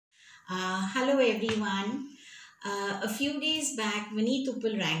Hello everyone. A few days back, Vinny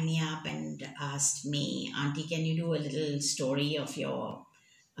Tuppal rang me up and asked me, Auntie, can you do a little story of your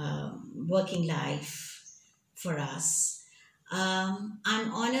working life for us? I'm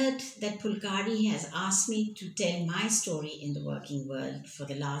honored that Phulkari has asked me to tell my story in the working world for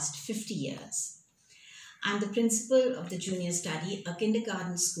the last 50 years. I'm the principal of the Junior Study, a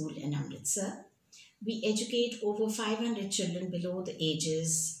kindergarten school in Amritsar. We educate over 500 children below the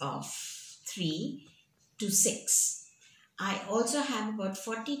ages of 3 to 6. I also have about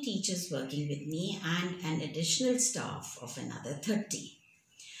 40 teachers working with me and an additional staff of another 30.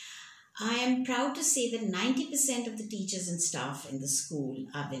 I am proud to say that 90% of the teachers and staff in the school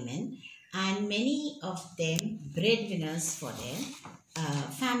are women, and many of them breadwinners for their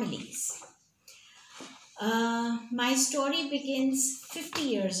families. My story begins 50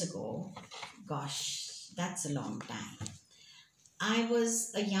 years ago. Gosh, that's a long time. I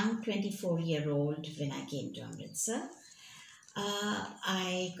was a young 24-year-old when I came to Amritsar.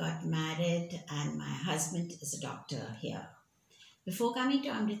 I got married and my husband is a doctor here. Before coming to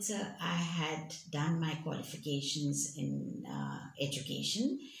Amritsar, I had done my qualifications in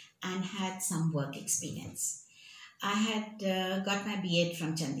education and had some work experience. I had got my B.Ed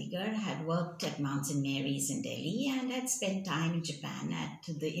from Chandigarh, had worked at Mount St. Mary's in Delhi, and had spent time in Japan at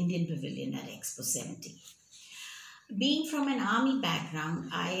the Indian Pavilion at Expo 70. Being from an army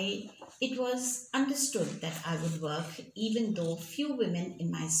background, it was understood that I would work, even though few women in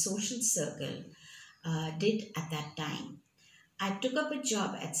my social circle did at that time. I took up a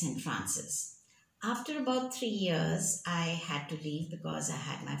job at St. Francis. After about 3 years, I had to leave because I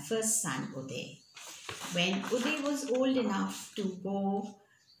had my first son, Uday. When Uday was old enough to go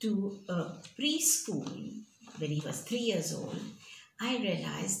to a preschool, when he was 3 years old, I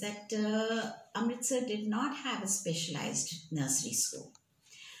realized that Amritsar did not have a specialized nursery school.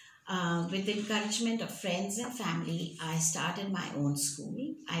 With the encouragement of friends and family, I started my own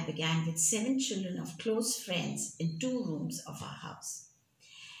school. I began with 7 children of close friends in 2 rooms of our house.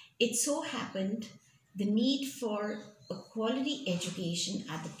 It so happened the need for a quality education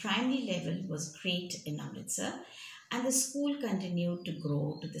at the primary level was great in Amritsar, and the school continued to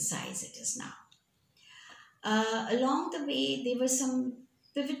grow to the size it is now. Along the way, there were some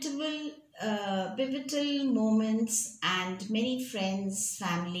pivotal moments, and many friends,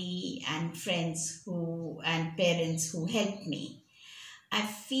 family, and parents who helped me. I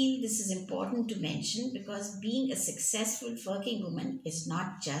feel this is important to mention because being a successful working woman is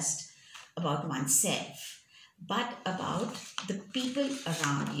not just about oneself, but about the people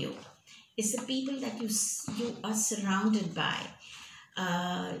around you. It's the people that you are surrounded by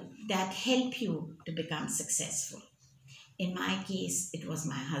that help you to become successful. In my case, it was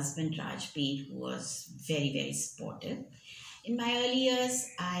my husband Rajbir who was very, very supportive. In my early years,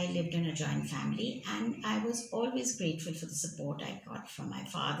 I lived in a joint family, and I was always grateful for the support I got from my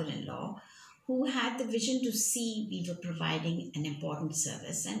father-in-law, who had the vision to see we were providing an important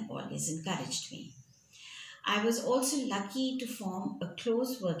service and always encouraged me. I was also lucky to form a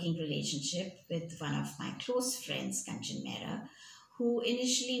close working relationship with one of my close friends, Kanchan Mehra, who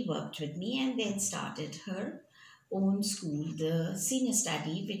initially worked with me and then started her own school, the Senior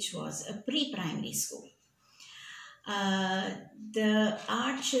Study, which was a pre-primary school.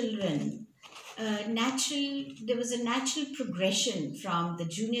 Our children, there was a natural progression from the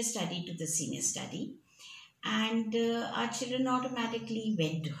Junior Study to the Senior Study, and our children automatically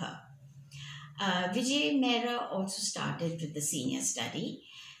went to her. Vijay Mehra also started with the Senior Study,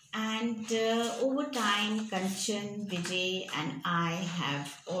 and over time, Kanchan, Vijay and I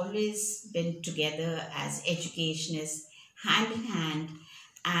have always been together as educationists, hand in hand,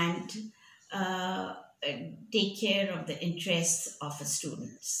 and take care of the interests of the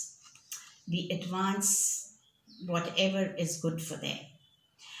students. We advance whatever is good for them.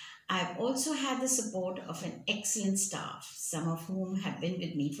 I've also had the support of an excellent staff, some of whom have been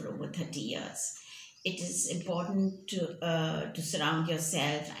with me for over 30 years. It is important to surround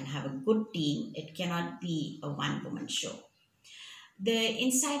yourself and have a good team. It cannot be a one-woman show. The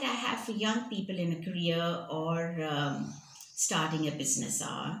insight I have for young people in a career or starting a business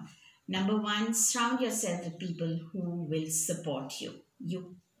are, number one, surround yourself with people who will support you.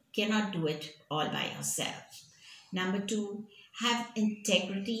 You cannot do it all by yourself. Number two, have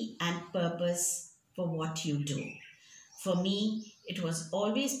integrity and purpose for what you do. For me, it was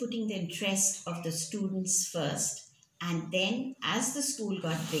always putting the interests of the students first, and then as the school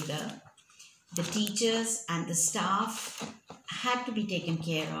got bigger, the teachers and the staff had to be taken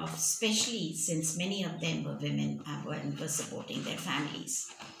care of, especially since many of them were women and were supporting their families.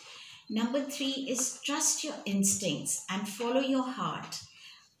 Number three is trust your instincts and follow your heart.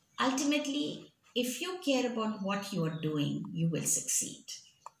 Ultimately, if you care about what you are doing, you will succeed.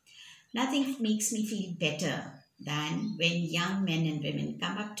 Nothing makes me feel better than when young men and women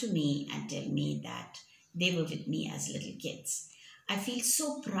come up to me and tell me that they were with me as little kids. I feel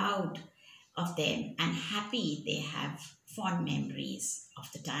so proud of them and happy they have fond memories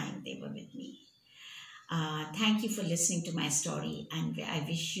of the time they were with me. Thank you for listening to my story, and I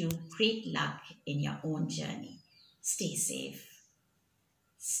wish you great luck in your own journey. Stay safe,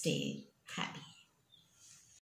 stay happy.